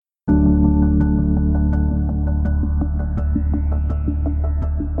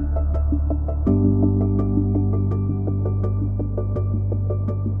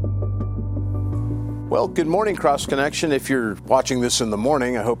Well, good morning, Cross Connection. If you're watching this in the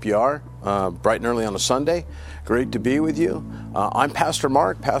morning, I hope you are, bright and early on a Sunday. Great to be with you. I'm Pastor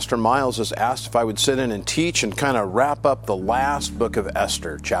Mark. Pastor Miles has asked if I would sit in and teach and kind of wrap up the last book of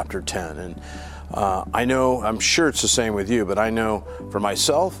Esther, chapter 10. And I'm sure it's the same with you, but I know for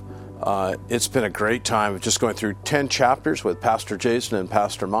myself, it's been a great time of just going through 10 chapters with Pastor Jason and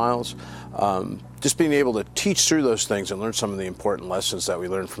Pastor Miles. Just being able to teach through those things and learn some of the important lessons that we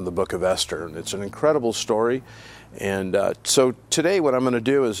learned from the book of Esther. And it's an incredible story. And so today what I'm going to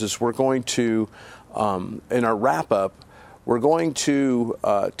do is we're going to, in our wrap-up, we're going to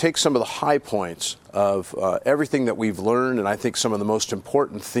take some of the high points of everything that we've learned, and I think some of the most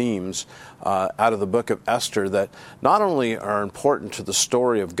important themes out of the book of Esther that not only are important to the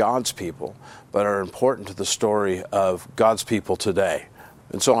story of God's people, but are important to the story of God's people today.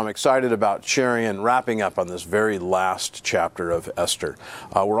 And so I'm excited about sharing and wrapping up on this very last chapter of Esther.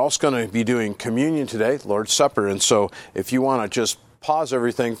 We're also going to be doing communion today, Lord's Supper, and so if you want to just pause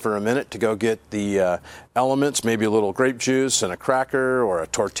everything for a minute to go get the elements, maybe a little grape juice and a cracker or a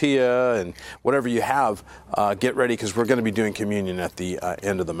tortilla and whatever you have, get ready because we're going to be doing communion at the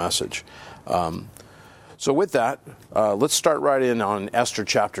end of the message. So with that, let's start right in on Esther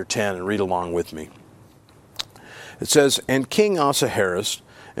chapter 10 and read along with me. It says, "And King Ahasuerus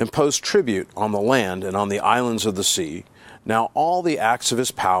imposed tribute on the land and on the islands of the sea. Now all the acts of his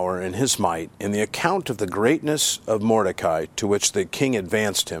power and his might, and the account of the greatness of Mordecai, to which the king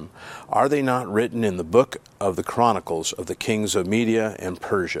advanced him, are they not written in the book of the chronicles of the kings of Media and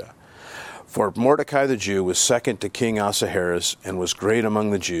Persia? For Mordecai the Jew was second to King Ahasuerus, and was great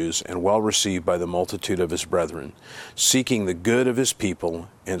among the Jews, and well received by the multitude of his brethren, seeking the good of his people,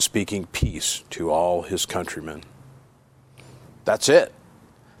 and speaking peace to all his countrymen." That's it.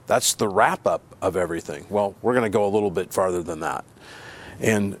 That's the wrap-up of everything. Well, we're going to go a little bit farther than that.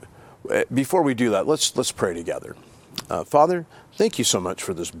 And before we do that, let's pray together. Father, thank you so much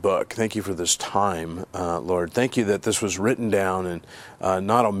for this book. Thank you for this time, Lord. Thank you that this was written down and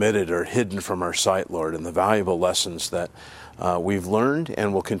not omitted or hidden from our sight, Lord, and the valuable lessons that we've learned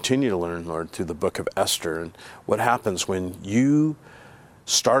and will continue to learn, Lord, through the book of Esther. And what happens when you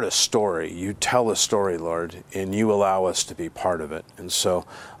start a story, you tell a story, Lord, and you allow us to be part of it. And so,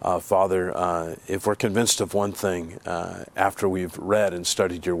 Father, if we're convinced of one thing after we've read and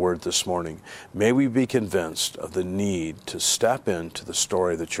studied your word this morning, may we be convinced of the need to step into the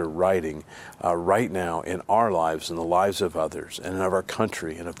story that you're writing right now in our lives and the lives of others and of our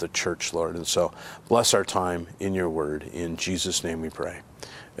country and of the church, Lord. And so, bless our time in your word. In Jesus' name we pray.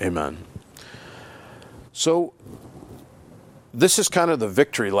 Amen. So, this is kind of the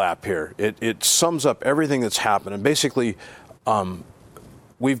victory lap here. It sums up everything that's happened. And basically,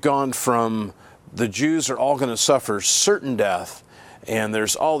 we've gone from the Jews are all going to suffer certain death, and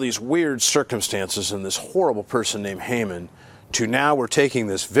there's all these weird circumstances and this horrible person named Haman, to now we're taking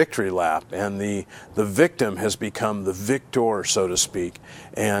this victory lap, and the victim has become the victor, so to speak,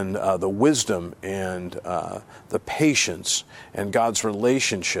 and the wisdom and the patience and God's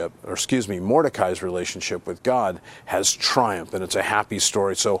relationship, Mordecai's relationship with God has triumphed, and it's a happy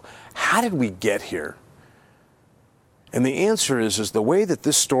story. So how did we get here? And the answer is the way that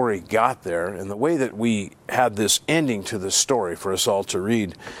this story got there and the way that we had this ending to this story for us all to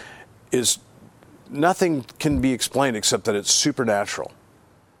read is nothing can be explained except that it's supernatural,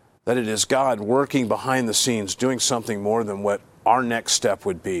 that it is God working behind the scenes, doing something more than what our next step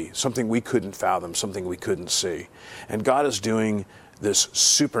would be, something we couldn't fathom, something we couldn't see. And God is doing this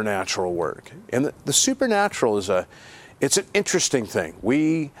supernatural work. And the supernatural it's an interesting thing.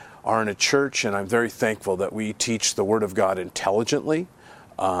 We are in a church, and I'm very thankful that we teach the Word of God intelligently.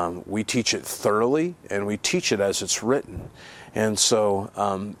 We teach it thoroughly, and we teach it as it's written. And so,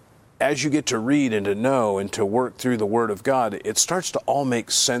 as you get to read and to know and to work through the Word of God, it starts to all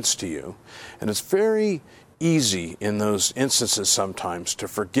make sense to you. And it's very easy in those instances sometimes to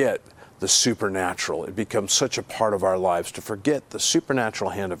forget the supernatural. It becomes such a part of our lives to forget the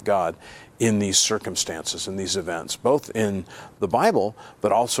supernatural hand of God in these circumstances, in these events, both in the Bible,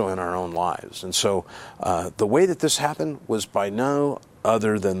 but also in our own lives. And so the way that this happened was by no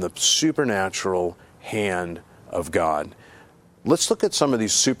other than the supernatural hand of God. Let's look at some of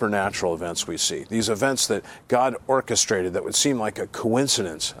these supernatural events we see, these events that God orchestrated that would seem like a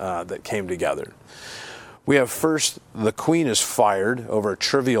coincidence that came together. We have first, the queen is fired over a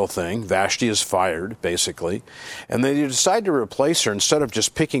trivial thing. Vashti is fired, basically. And they decide to replace her instead of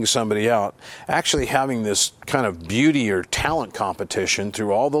just picking somebody out, actually having this kind of beauty or talent competition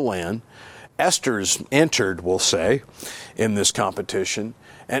through all the land. Esther's entered, we'll say, in this competition.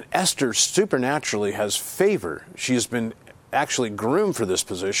 And Esther supernaturally has favor. She has been actually groomed for this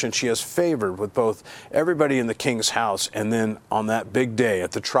position. She has favor with both everybody in the king's house, and then on that big day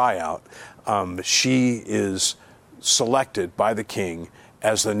at the tryout, she is selected by the king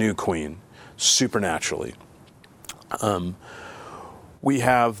as the new queen, supernaturally. We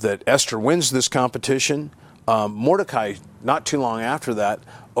have that Esther wins this competition. Mordecai, not too long after that,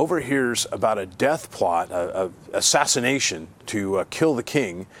 overhears about a death plot, a assassination to kill the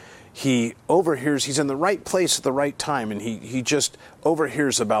king. He overhears, he's in the right place at the right time, and he just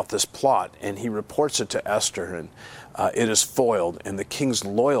overhears about this plot, and he reports it to Esther, and it is foiled, and the king's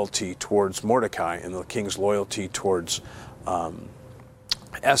loyalty towards Mordecai and the king's loyalty towards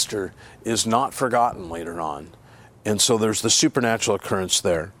Esther is not forgotten later on. And so there's the supernatural occurrence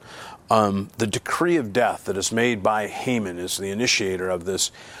there. The decree of death that is made by Haman, is the initiator of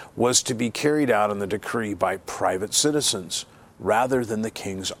this, was to be carried out in the decree by private citizens rather than the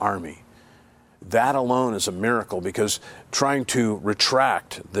king's army. That alone is a miracle, because trying to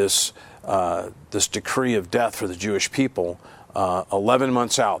retract this decree of death for the Jewish people, 11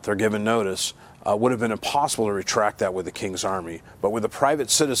 months out, they're given notice, would have been impossible to retract that with the king's army. But with the private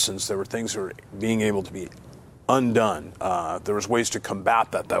citizens, there were things that were being able to be undone. There was ways to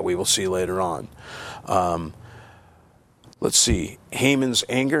combat that we will see later on. Let's see. Haman's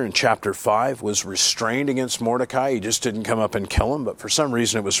anger in chapter 5 was restrained against Mordecai. He just didn't come up and kill him, but for some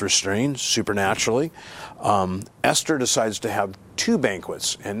reason it was restrained supernaturally. Esther decides to have 2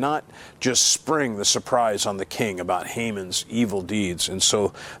 banquets and not just spring the surprise on the king about Haman's evil deeds. And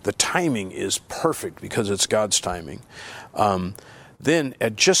so the timing is perfect because it's God's timing. Then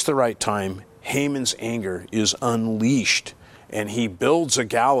at just the right time, Haman's anger is unleashed, and he builds a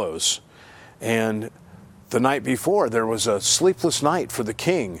gallows. And the night before, there was a sleepless night for the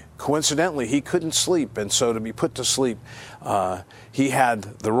king. Coincidentally, he couldn't sleep, and so to be put to sleep, he had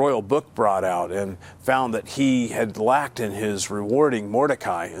the royal book brought out and found that he had lacked in his rewarding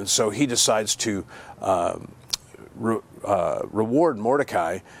Mordecai, and so he decides to reward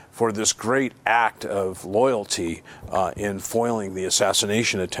Mordecai for this great act of loyalty in foiling the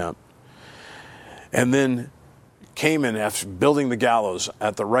assassination attempt. And then Haman, after building the gallows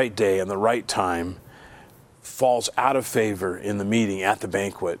at the right day and the right time, falls out of favor in the meeting at the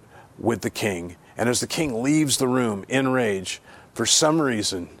banquet with the king. And as the king leaves the room in rage, for some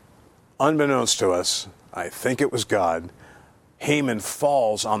reason, unbeknownst to us, I think it was God, Haman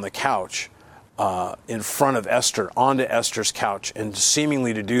falls on the couch in front of Esther, onto Esther's couch, and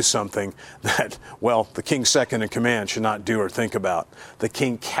seemingly to do something that, well, the king's second in command should not do or think about. The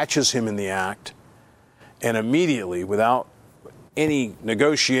king catches him in the act, and immediately, without any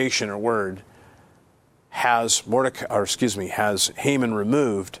negotiation or word, has Haman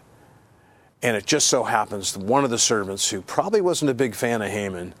removed. And it just so happens that one of the servants, who probably wasn't a big fan of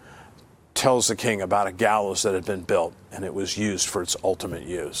Haman, tells the king about a gallows that had been built, and it was used for its ultimate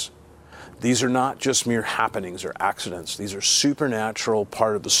use. These are not just mere happenings or accidents. These are supernatural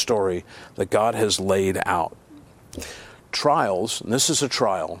part of the story that God has laid out. Trials, and this is a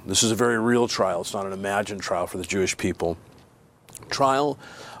trial. This is a very real trial. It's not an imagined trial for the Jewish people. Trial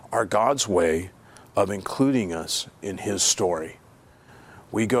are God's way of including us in His story.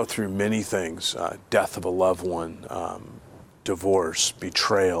 We go through many things, death of a loved one, divorce,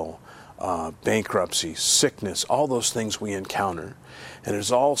 betrayal, bankruptcy, sickness, all those things we encounter. And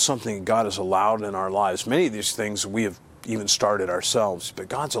it's all something God has allowed in our lives. Many of these things we have even started ourselves, but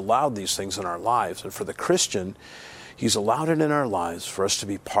God's allowed these things in our lives. And for the Christian, He's allowed it in our lives for us to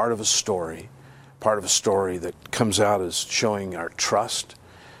be part of a story that comes out as showing our trust,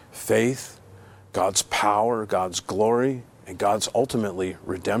 faith, God's power, God's glory, and God's ultimately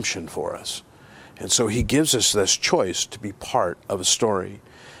redemption for us. And so He gives us this choice to be part of a story.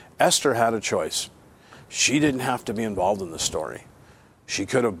 Esther had a choice. She didn't have to be involved in the story. She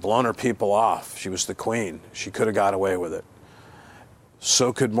could have blown her people off. She was the queen. She could have got away with it.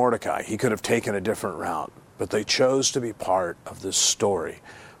 So could Mordecai. He could have taken a different route. But they chose to be part of this story,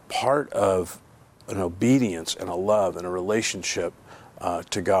 part of an obedience and a love and a relationship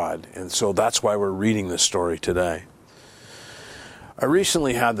to God. And so that's why we're reading this story today. I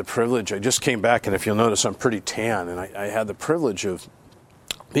recently had the privilege, I just came back, and if you'll notice, I'm pretty tan, and I had the privilege of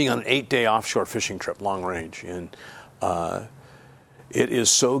being on an 8-day offshore fishing trip, long range. And it is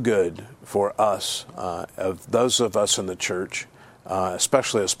so good for us, of those of us in the church,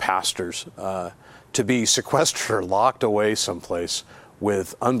 especially as pastors, to be sequestered or locked away someplace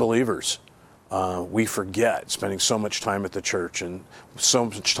with unbelievers. We forget spending so much time at the church and so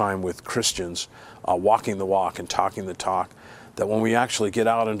much time with Christians, walking the walk and talking the talk, that when we actually get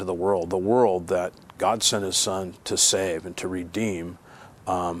out into the world that God sent His Son to save and to redeem,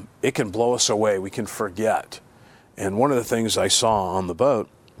 it can blow us away. We can forget. And one of the things I saw on the boat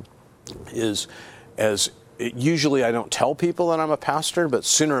is, usually I don't tell people that I'm a pastor, but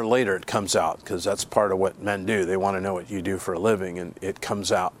sooner or later it comes out, because that's part of what men do. They want to know what you do for a living, and it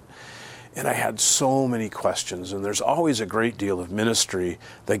comes out. And I had so many questions, and there's always a great deal of ministry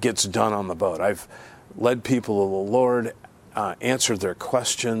that gets done on the boat. I've led people to the Lord, answered their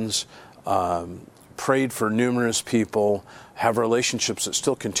questions, prayed for numerous people, have relationships that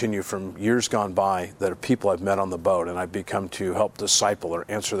still continue from years gone by that are people I've met on the boat, and I've become to help disciple or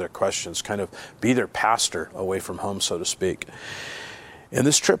answer their questions, kind of be their pastor away from home, so to speak. And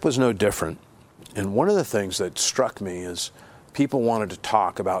this trip was no different. And one of the things that struck me is people wanted to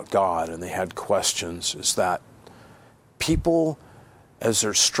talk about God and they had questions, is that people, as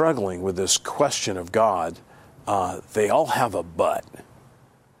they're struggling with this question of God, they all have a but.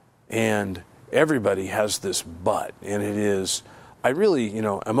 And everybody has this but. And it is, I really,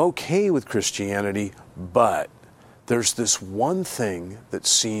 I'm okay with Christianity, but there's this one thing that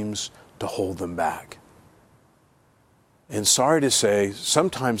seems to hold them back. And sorry to say,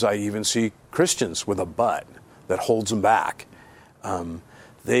 sometimes I even see Christians with a but that holds them back.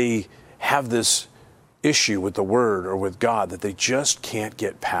 They have this issue with the Word or with God that they just can't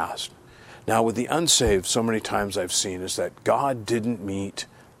get past. Now, with the unsaved, so many times I've seen is that God didn't meet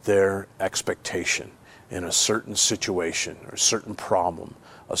their expectation in a certain situation or a certain problem,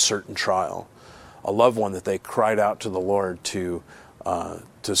 a certain trial. A loved one that they cried out to the Lord to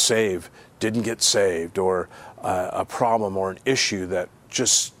save didn't get saved, or a problem or an issue that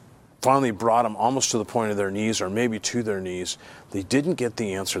just finally brought them almost to the point of their knees, or maybe to their knees. They didn't get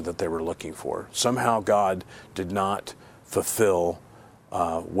the answer that they were looking for. Somehow God did not fulfill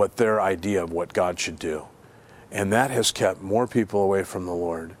what their idea of what God should do. And that has kept more people away from the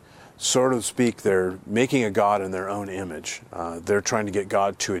Lord. So to speak, they're making a God in their own image. They're trying to get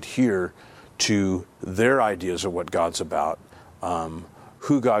God to adhere to their ideas of what God's about,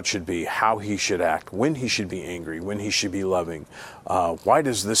 who God should be, how he should act, when he should be angry, when he should be loving. Why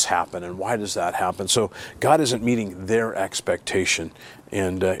does this happen and why does that happen? So God isn't meeting their expectation.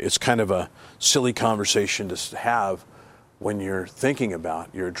 And it's kind of a silly conversation to have when you're thinking about,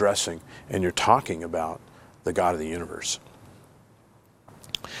 you're addressing, and you're talking about the God of the universe.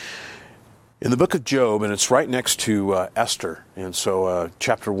 In the book of Job, and it's right next to Esther, and so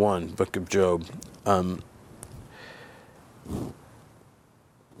chapter 1, book of Job,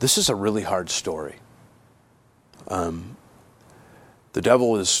 this is a really hard story. The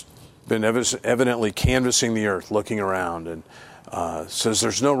devil has been evidently canvassing the earth, looking around, and says,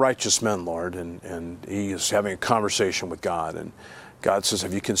 "There's no righteous men, Lord," and he is having a conversation with God, and God says,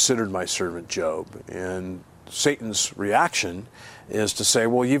 "Have you considered my servant Job?" And Satan's reaction is to say,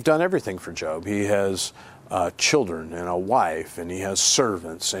 well, you've done everything for Job. He has children and a wife, and he has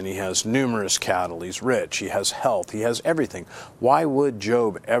servants, and he has numerous cattle. He's rich. He has health. He has everything. Why would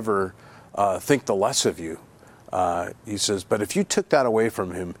Job ever think the less of you? He says, but if you took that away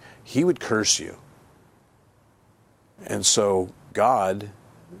from him, he would curse you. And so God,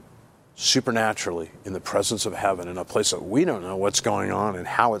 supernaturally, in the presence of heaven, in a place that we don't know what's going on and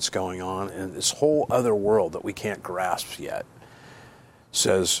how it's going on, and this whole other world that we can't grasp yet,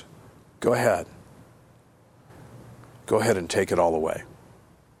 says, go ahead and take it all away.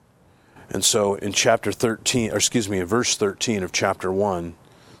 And so in in verse 13 of chapter 1,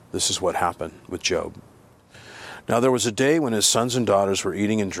 this is what happened with Job. Now there was a day when his sons and daughters were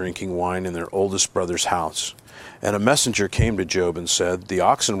eating and drinking wine in their oldest brother's house. And a messenger came to Job and said, the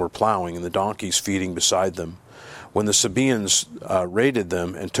oxen were plowing and the donkeys feeding beside them, when the Sabaeans raided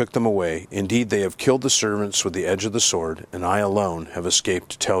them and took them away. Indeed, they have killed the servants with the edge of the sword, and I alone have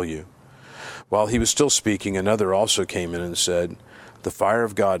escaped to tell you. While he was still speaking, another also came in and said, the fire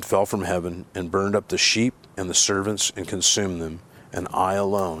of God fell from heaven and burned up the sheep and the servants and consumed them, and I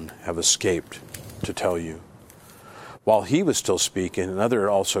alone have escaped to tell you. While he was still speaking, another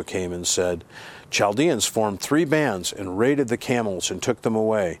also came and said, Chaldeans formed 3 bands and raided the camels and took them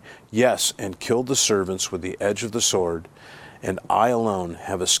away, yes, and killed the servants with the edge of the sword, and I alone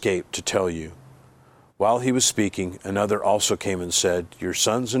have escaped to tell you. While he was speaking, another also came and said, your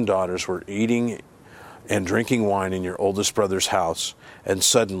sons and daughters were eating and drinking wine in your oldest brother's house, and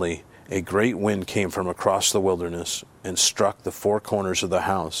suddenly a great wind came from across the wilderness and struck the 4 corners of the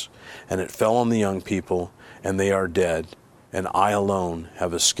house, and it fell on the young people, and they are dead, and I alone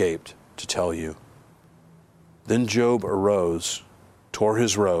have escaped to tell you. Then Job arose, tore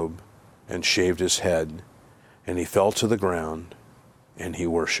his robe, and shaved his head, and he fell to the ground, and he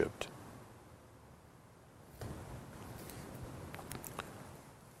worshipped.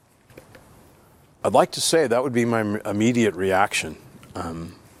 I'd like to say that would be my immediate reaction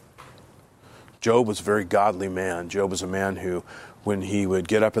Job was a very godly man. Job was a man who, when he would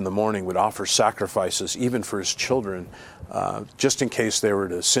get up in the morning, would offer sacrifices, even for his children, just in case they were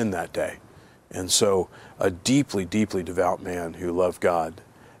to sin that day. And so a deeply, deeply devout man who loved God.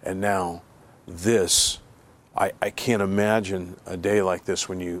 And now this, I can't imagine a day like this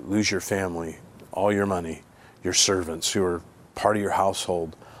when you lose your family, all your money, your servants who are part of your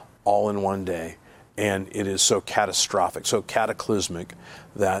household, all in one day. And it is so catastrophic, so cataclysmic,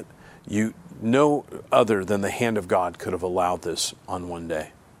 that no other than the hand of God could have allowed this on one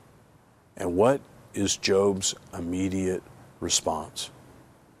day. And what is Job's immediate response?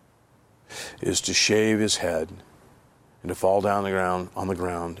 Is to shave his head and to fall down on the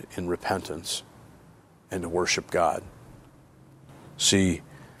ground in repentance and to worship God. See,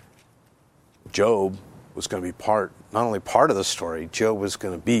 Job was going to be not only part of the story, Job was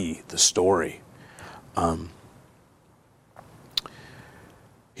going to be the story.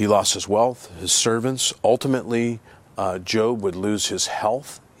 He lost his wealth, his servants. Ultimately, Job would lose his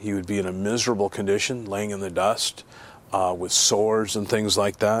health. He would be in a miserable condition, laying in the dust with sores and things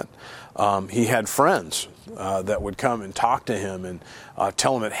like that. He had friends that would come and talk to him and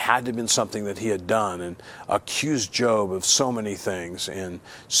tell him it had to have been something that he had done, and accuse Job of so many things and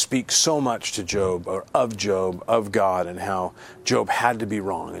speak so much to Job, or of Job, of God, and how Job had to be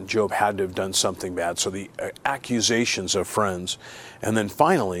wrong and Job had to have done something bad. So the accusations of friends. And then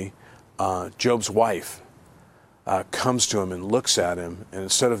finally, Job's wife comes to him and looks at him, and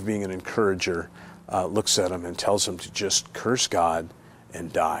instead of being an encourager, looks at him and tells him to just curse God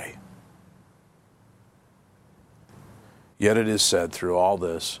and die. Yet it is said through all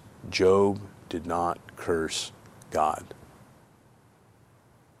this, Job did not curse God.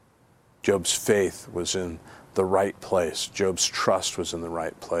 Job's faith was in the right place. Job's trust was in the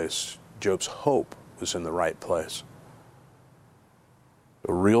right place. Job's hope was in the right place.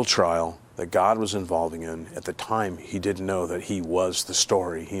 A real trial that God was involving in. At the time, he didn't know that he was the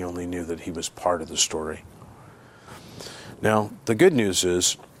story. He only knew that he was part of the story. Now, the good news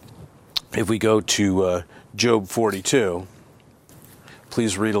is, if we go to Job 42,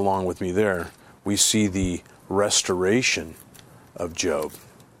 please read along with me there. We see the restoration of Job.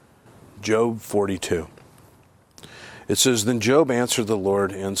 Job 42. It says, Then Job answered the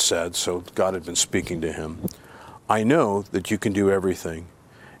Lord and said, so God had been speaking to him, I know that you can do everything,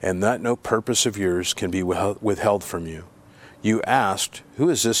 and that no purpose of yours can be withheld from you. You asked, Who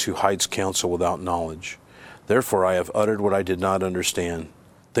is this who hides counsel without knowledge? Therefore I have uttered what I did not understand,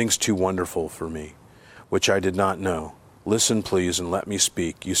 things too wonderful for me, which I did not know. Listen, please, and let me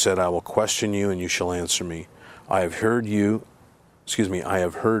speak. You said, I will question you, and you shall answer me. I have heard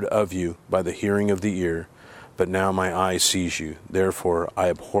of you by the hearing of the ear, but now my eye sees you. Therefore I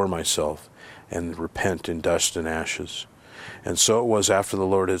abhor myself, and repent in dust and ashes. And so it was, after the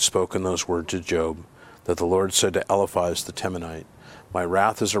Lord had spoken those words to Job, that the Lord said to Eliphaz the Temanite, My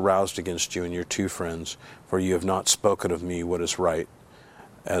wrath is aroused against you and your two friends, for you have not spoken of me what is right,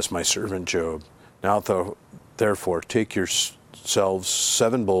 as my servant Job. Now therefore take yourselves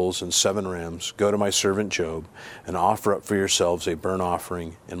 7 bulls and 7 rams, go to my servant Job, and offer up for yourselves a burnt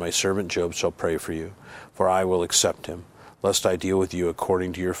offering, and my servant Job shall pray for you, for I will accept him, lest I deal with you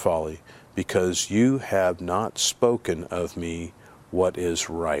according to your folly, because you have not spoken of me what is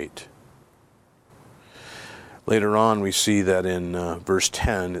right. Later on, we see that in verse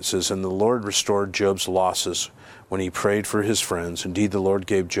 10, it says, And the Lord restored Job's losses when he prayed for his friends. Indeed, the Lord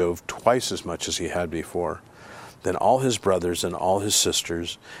gave Job twice as much as he had before. Then all his brothers and all his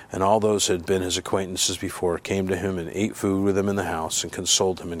sisters and all those who had been his acquaintances before came to him and ate food with him in the house and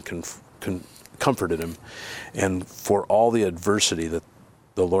consoled him and comforted him, and for all the adversity that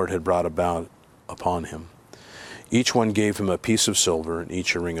the Lord had brought about upon him. Each one gave him a piece of silver and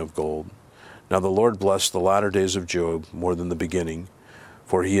each a ring of gold. Now the Lord blessed the latter days of Job more than the beginning,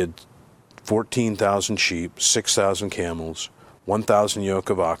 for he had 14,000 sheep, 6,000 camels, 1,000 yoke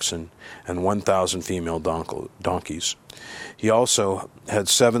of oxen, and 1,000 female donkeys. He also had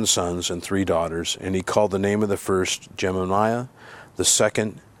 7 sons and 3 daughters, and he called the name of the first Jemoniah, the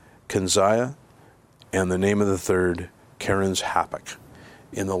second Kenziah, and the name of the third Keren-Happuch.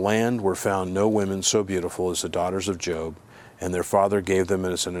 In the land were found no women so beautiful as the daughters of Job, and their father gave them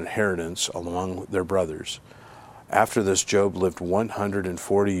as an inheritance among their brothers. After this, Job lived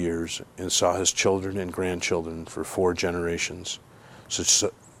 140 years and saw his children and grandchildren for 4 generations.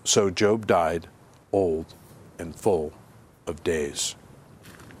 So Job died old and full of days.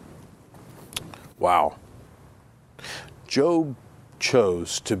 Wow. Job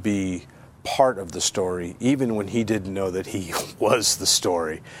chose to be part of the story, even when he didn't know that he was the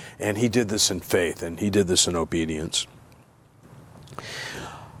story. And he did this in faith, and he did this in obedience.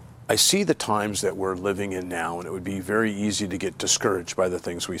 I see the times that we're living in now, and it would be very easy to get discouraged by the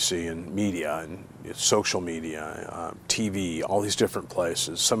things we see in media and social media, TV, all these different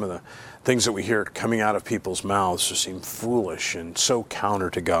places. Some of the things that we hear coming out of people's mouths just seem foolish and so counter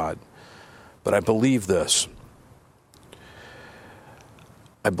to God. But I believe this.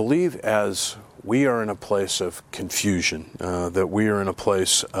 I believe as we are in a place of confusion, that we are in a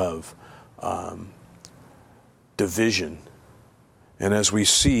place of division. And as we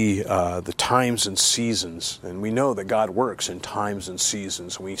see the times and seasons, and we know that God works in times and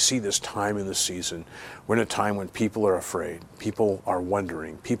seasons, and we see this time in the season, we're in a time when people are afraid, people are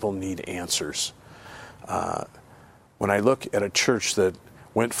wondering, people need answers. When I look at a church that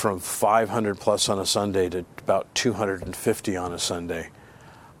went from 500 plus on a Sunday to about 250 on a Sunday,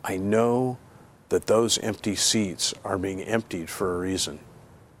 I know that those empty seats are being emptied for a reason.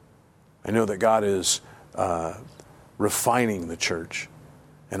 I know that God is refining the church.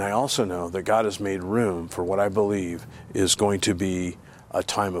 And I also know that God has made room for what I believe is going to be a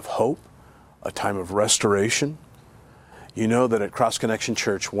time of hope, a time of restoration. You know that at Cross Connection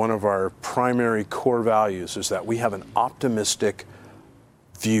Church, one of our primary core values is that we have an optimistic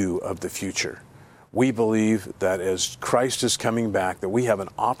view of the future. We believe that as Christ is coming back, that we have an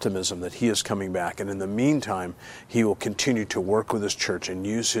optimism that he is coming back. And in the meantime, he will continue to work with his church and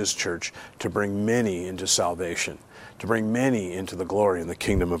use his church to bring many into salvation, to bring many into the glory and the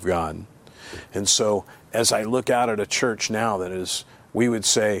kingdom of God. And so as I look out at a church now that is, we would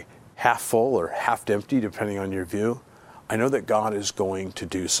say, half full or half empty, depending on your view, I know that God is going to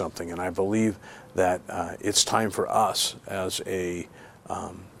do something. And I believe that it's time for us as a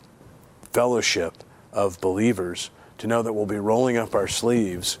fellowship of believers to know that we'll be rolling up our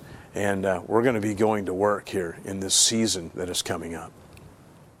sleeves and we're going to be going to work here in this season that is coming up.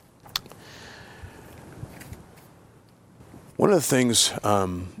 One of the things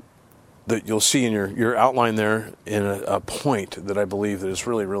that you'll see in your outline there in a point that I believe that is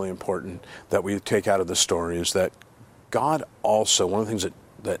really, really important that we take out of the story is that God also, one of the things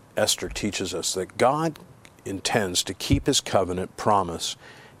that Esther teaches us, that God intends to keep his covenant promise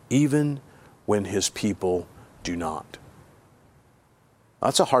even when his people do not.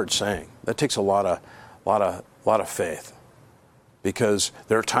 That's a hard saying. That takes a lot of faith, because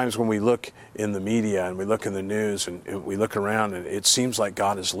there are times when we look in the media and we look in the news and we look around and it seems like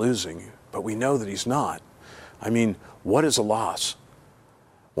God is losing, but we know that he's not. I mean, what is a loss?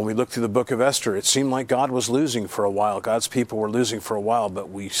 When we look through the book of Esther, it seemed like God was losing for a while. God's people were losing for a while, but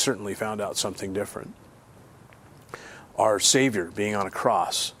we certainly found out something different. Our Savior being on a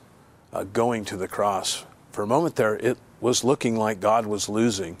cross, going to the cross. For a moment there, it was looking like God was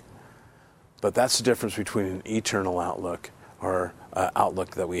losing. But that's the difference between an eternal outlook or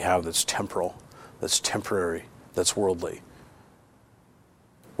outlook that we have that's temporal, that's temporary, that's worldly.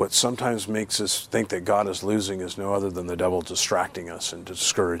 What sometimes makes us think that God is losing is no other than the devil distracting us and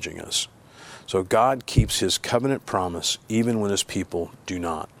discouraging us. So God keeps his covenant promise even when his people do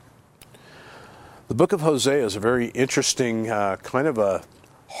not. The book of Hosea is a very interesting, kind of a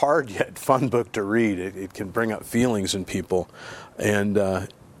hard yet fun book to read. It can bring up feelings in people. And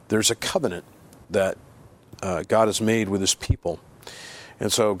there's a covenant that God has made with his people.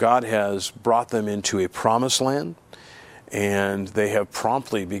 And so God has brought them into a promised land, and they have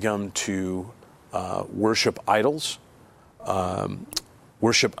promptly begun to worship idols,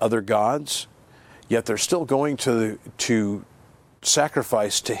 worship other gods, yet they're still going to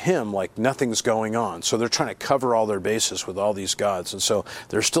sacrifice to him like nothing's going on. So they're trying to cover all their bases with all these gods. And so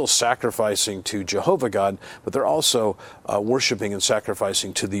they're still sacrificing to Jehovah God, but they're also worshiping and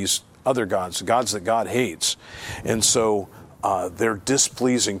sacrificing to these other gods, gods that God hates. And so they're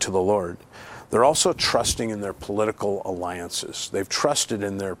displeasing to the Lord. They're also trusting in their political alliances. They've trusted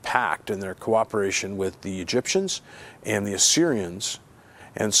in their pact and their cooperation with the Egyptians and the Assyrians.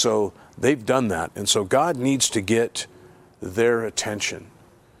 And so they've done that. And so God needs to get their attention.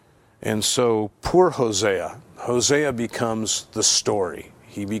 And so poor Hosea becomes the story.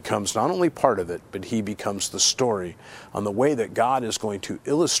 He becomes not only part of it, but he becomes the story on the way that God is going to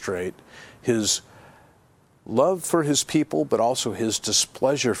illustrate his love for his people, but also his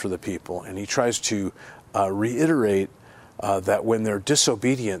displeasure for the people. And he tries to reiterate that when they're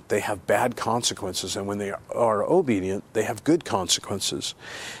disobedient, they have bad consequences, and when they are obedient, they have good consequences.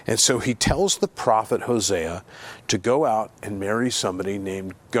 And so he tells the prophet Hosea to go out and marry somebody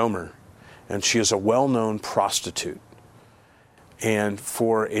named Gomer, and she is a well-known prostitute. And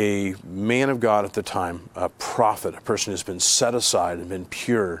for a man of God at the time, a prophet, a person who's been set aside and been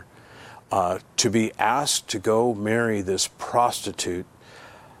pure, to be asked to go marry this prostitute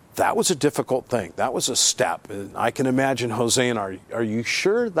That was a difficult thing. That was a step. And I can imagine Hosea, are you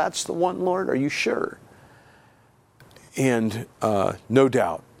sure that's the one, Lord? Are you sure? And no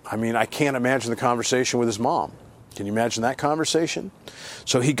doubt. I mean, I can't imagine the conversation with his mom. Can you imagine that conversation?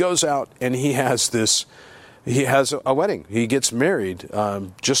 So he goes out and he has a wedding. He gets married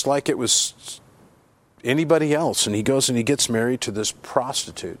just like it was anybody else. And he goes and he gets married to this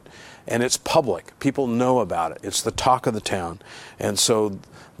prostitute. And it's public. People know about it. It's the talk of the town. And so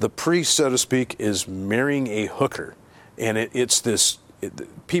the priest, so to speak, is marrying a hooker. And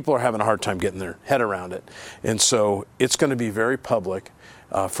people are having a hard time getting their head around it. And so it's going to be very public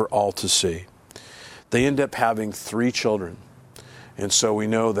for all to see. They end up having 3 children. And so we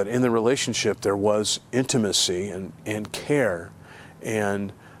know that in the relationship there was intimacy and care.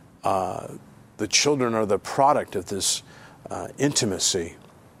 And the children are the product of this intimacy.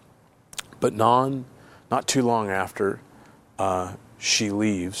 But not too long after, she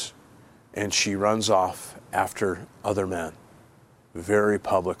leaves and she runs off after other men very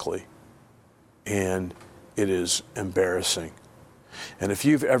publicly. And it is embarrassing. And if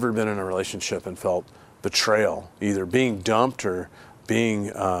you've ever been in a relationship and felt betrayal, either being dumped or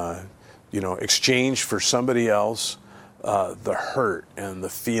being exchanged for somebody else, the hurt and the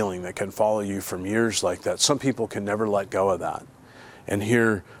feeling that can follow you from years like that, some people can never let go of that. And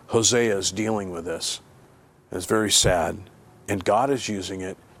here Hosea is dealing with this. It's very sad. And God is using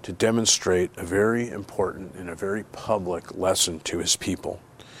it to demonstrate a very important and a very public lesson to his people.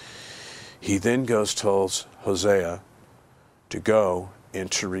 He then tells Hosea to go and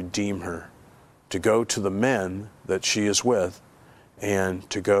to redeem her, to go to the men that she is with, and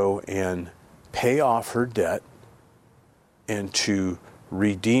to go and pay off her debt, and to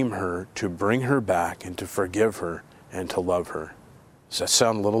redeem her, to bring her back, and to forgive her, and to love her. Does that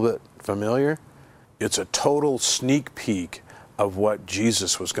sound a little bit familiar? It's a total sneak peek of what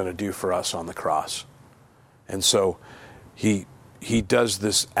Jesus was going to do for us on the cross. And so he does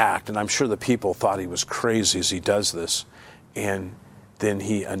this act, and I'm sure the people thought he was crazy as he does this, and then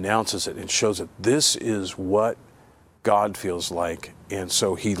he announces it and shows that this is what God feels like, and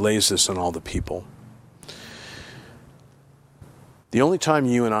so he lays this on all the people. The only time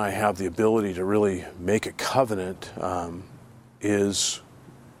you and I have the ability to really make a covenant is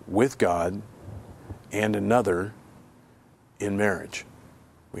with God and another in marriage.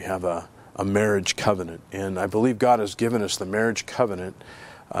 We have a marriage covenant, and I believe God has given us the marriage covenant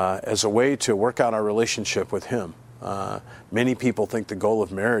as a way to work out our relationship with him. Many people think the goal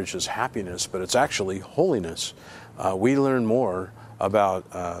of marriage is happiness, but it's actually holiness. We learn more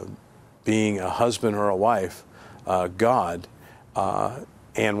about being a husband or a wife, God,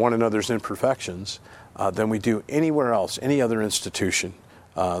 and one another's imperfections than we do anywhere else, any other institution.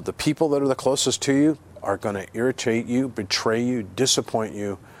 The people that are the closest to you are going to irritate you, betray you, disappoint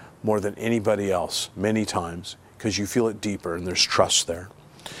you more than anybody else many times because you feel it deeper and there's trust there.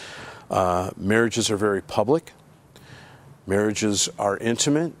 Marriages are very public. Marriages are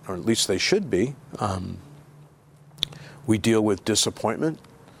intimate, or at least they should be. We deal with disappointment.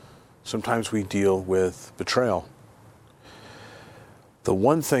 Sometimes we deal with betrayal. The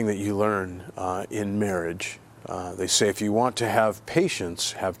one thing that you learn in marriage, they say if you want to have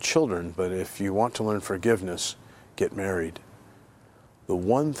patience, have children, but if you want to learn forgiveness, get married. The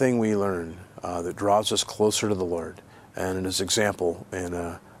one thing we learn that draws us closer to the Lord, and an example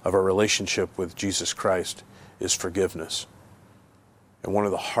of our relationship with Jesus Christ, is forgiveness. And one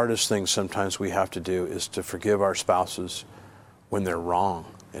of the hardest things sometimes we have to do is to forgive our spouses when they're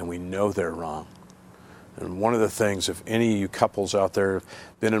wrong, and we know they're wrong. And one of the things, if any of you couples out there have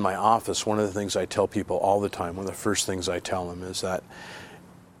been in my office, one of the things I tell people all the time, one of the first things I tell them is that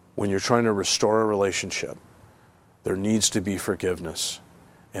when you're trying to restore a relationship, there needs to be forgiveness.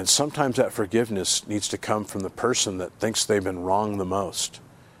 And sometimes that forgiveness needs to come from the person that thinks they've been wrong the most.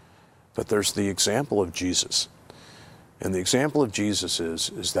 But there's the example of Jesus. And the example of Jesus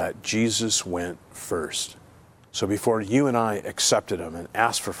is that Jesus went first. So before you and I accepted him and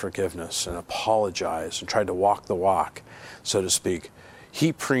asked for forgiveness and apologized and tried to walk the walk, so to speak,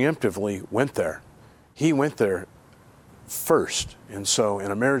 he preemptively went there. He went there first. And so in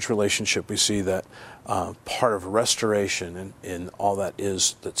a marriage relationship, we see that part of restoration and all that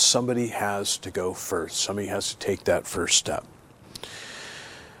is that somebody has to go first. Somebody has to take that first step.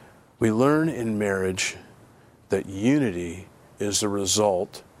 We learn in marriage that unity is the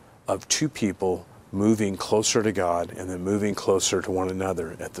result of two people moving closer to God and then moving closer to one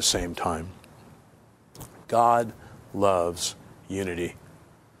another at the same time. God loves unity.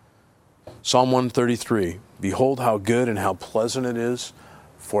 Psalm 133, behold how good and how pleasant it is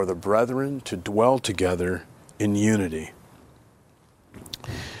for the brethren to dwell together in unity.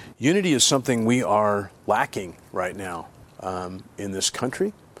 Unity is something we are lacking right now in this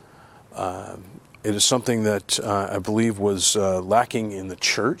country. It is something that I believe was lacking in the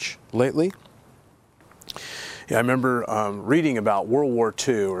church lately. Yeah, I remember reading about World War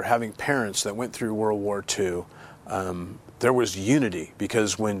II, or having parents that went through World War II. There was unity,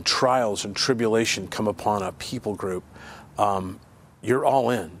 because when trials and tribulation come upon a people group, you're all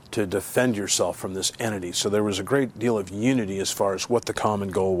in to defend yourself from this entity. So there was a great deal of unity as far as what the common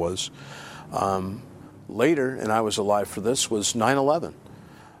goal was. Later, and I was alive for this, was 9/11.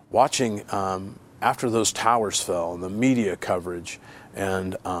 Watching after those towers fell, and the media coverage,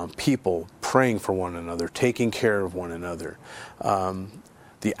 and people praying for one another, taking care of one another,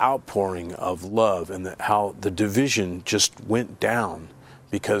 the outpouring of love, and how the division just went down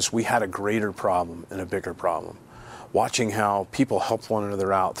because we had a greater problem and a bigger problem. Watching how people helped one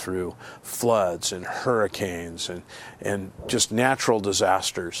another out through floods and hurricanes and just natural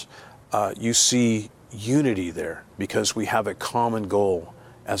disasters. You see unity there because we have a common goal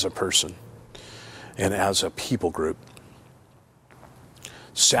as a person and as a people group.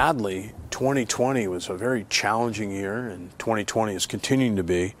 Sadly, 2020 was a very challenging year, and 2020 is continuing to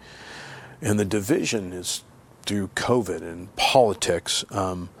be. And the division is through COVID and politics,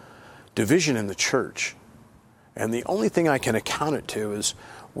 division in the church. And the only thing I can account it to is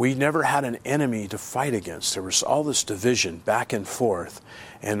we never had an enemy to fight against. There was all this division back and forth.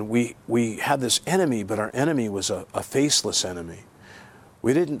 And we had this enemy, but our enemy was a faceless enemy.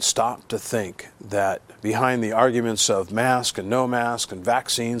 We didn't stop to think that behind the arguments of mask and no mask, and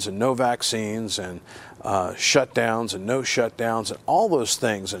vaccines and no vaccines, and shutdowns and no shutdowns, and all those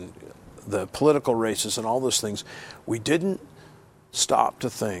things, and the political races and all those things, we didn't stop to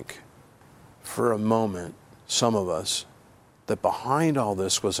think for a moment, some of us, that behind all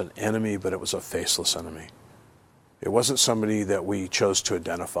this was an enemy, but it was a faceless enemy. It wasn't somebody that we chose to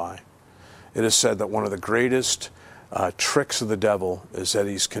identify. It is said that one of the greatest tricks of the devil is that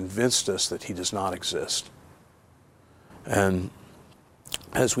he's convinced us that he does not exist. And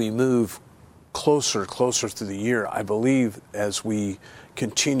as we move closer through the year, I believe as we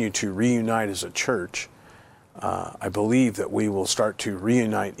continue to reunite as a church, I believe that we will start to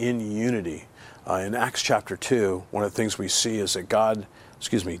reunite in unity. In Acts chapter 2, one of the things we see is that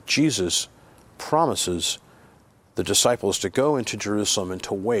Jesus promises the disciples to go into Jerusalem and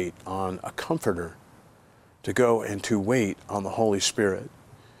to wait on a comforter, to go and to wait on the Holy Spirit.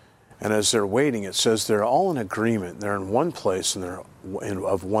 And as they're waiting, it says they're all in agreement. They're in one place and they're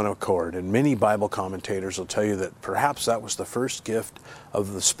of one accord. And many Bible commentators will tell you that perhaps that was the first gift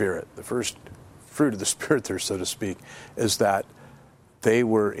of the Spirit, the first fruit of the Spirit there, so to speak, is that they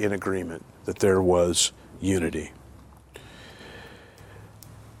were in agreement, that there was unity.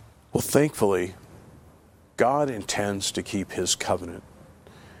 Well, thankfully, God intends to keep His covenant.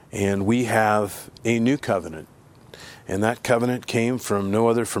 And we have a new covenant. And that covenant came from no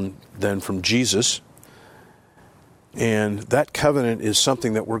other than from Jesus. And that covenant is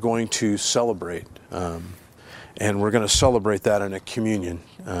something that we're going to celebrate. And we're going to celebrate that in a communion,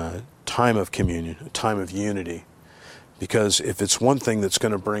 time of communion, a time of unity. Because if it's one thing that's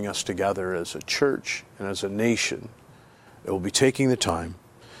going to bring us together as a church and as a nation, it will be taking the time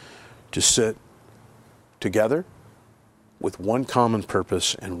to sit together with one common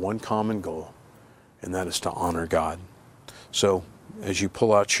purpose and one common goal, and that is to honor God. So, as you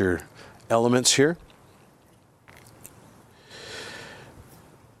pull out your elements here,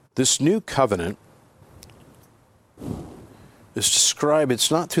 this new covenant is described,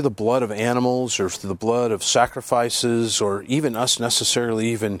 it's not through the blood of animals or through the blood of sacrifices or even us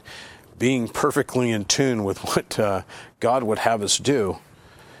necessarily even being perfectly in tune with what God would have us do,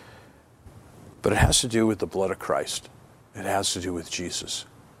 but it has to do with the blood of Christ. It has to do with Jesus.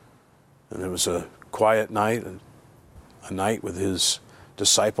 And it was a quiet night, a night with His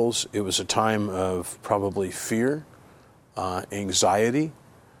disciples. It was a time of probably fear, anxiety.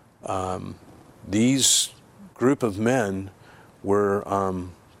 These group of men were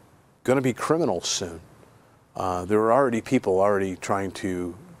going to be criminals soon. There were already people trying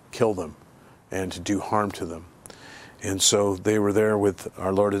to kill them and to do harm to them. And so they were there with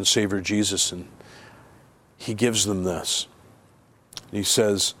our Lord and Savior Jesus, and He gives them this. He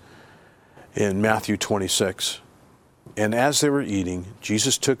says in Matthew 26, "And as they were eating,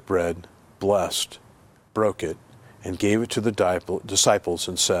 Jesus took bread, blessed, broke it, and gave it to the disciples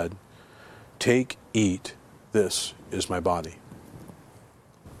and said, 'Take, eat, this is my body.'"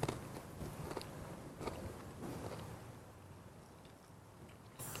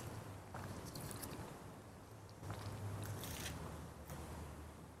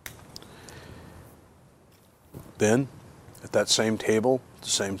 Then, at at that same table, at the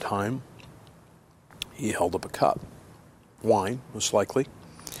same time, he held up a cup, wine, most likely.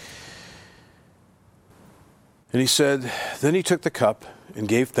 And he said, then he took the cup and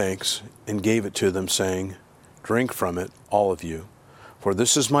gave thanks and gave it to them, saying, drink from it, all of you, for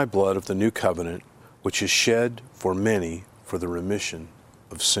this is my blood of the new covenant, which is shed for many for the remission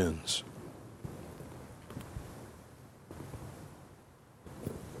of sins.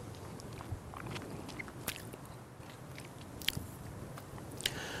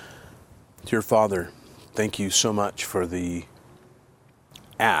 Dear Father, thank you so much for the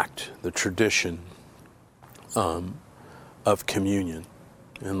act, the tradition of communion.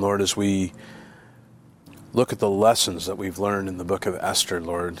 And Lord, as we look at the lessons that we've learned in the book of Esther,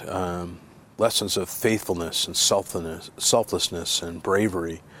 Lord, lessons of faithfulness and selflessness and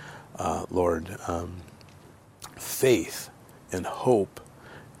bravery, Lord, faith and hope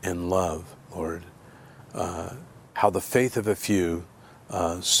and love, Lord, how the faith of a few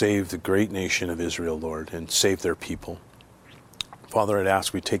saved the great nation of Israel, Lord, and saved their people. Father, I'd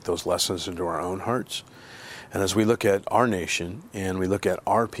ask we take those lessons into our own hearts. And as we look at our nation and we look at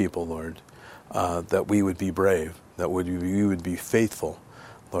our people, Lord, that we would be brave, that we would be faithful,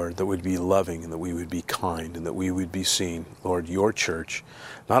 Lord, that we'd be loving, and that we would be kind, and that we would be seen, Lord, your church,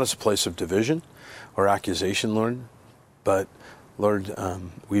 not as a place of division or accusation, Lord, but, Lord,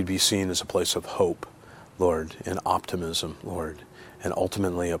 we'd be seen as a place of hope, Lord, and optimism, Lord, and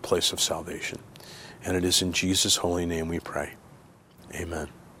ultimately a place of salvation. And it is in Jesus' holy name we pray. Amen.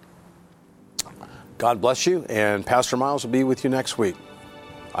 God bless you, and Pastor Miles will be with you next week.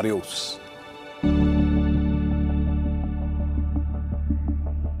 Adios.